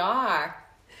here we are.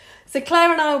 So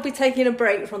Claire and I will be taking a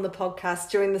break from the podcast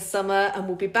during the summer, and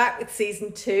we'll be back with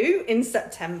season 2 in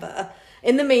September.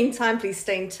 In the meantime, please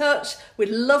stay in touch. We'd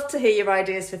love to hear your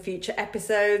ideas for future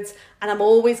episodes, and I'm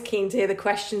always keen to hear the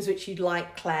questions which you'd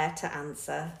like Claire to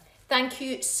answer. Thank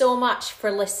you so much for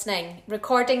listening.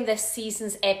 Recording this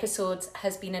season's episodes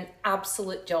has been an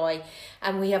absolute joy,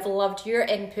 and we have loved your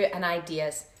input and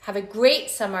ideas. Have a great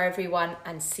summer, everyone,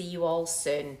 and see you all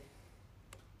soon.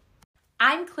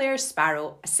 I'm Claire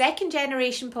Sparrow, a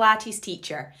second-generation Pilates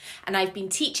teacher, and I've been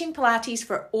teaching Pilates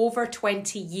for over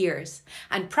 20 years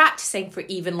and practicing for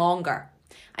even longer.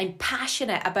 I'm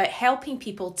passionate about helping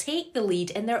people take the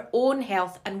lead in their own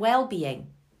health and well-being.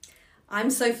 I'm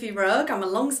Sophie Rugg. I'm a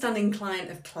long-standing client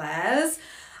of Claire's,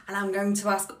 and I'm going to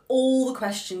ask all the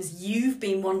questions you've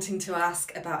been wanting to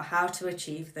ask about how to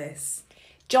achieve this.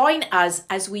 Join us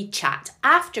as we chat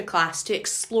after class to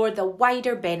explore the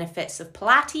wider benefits of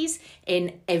Pilates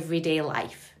in everyday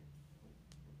life.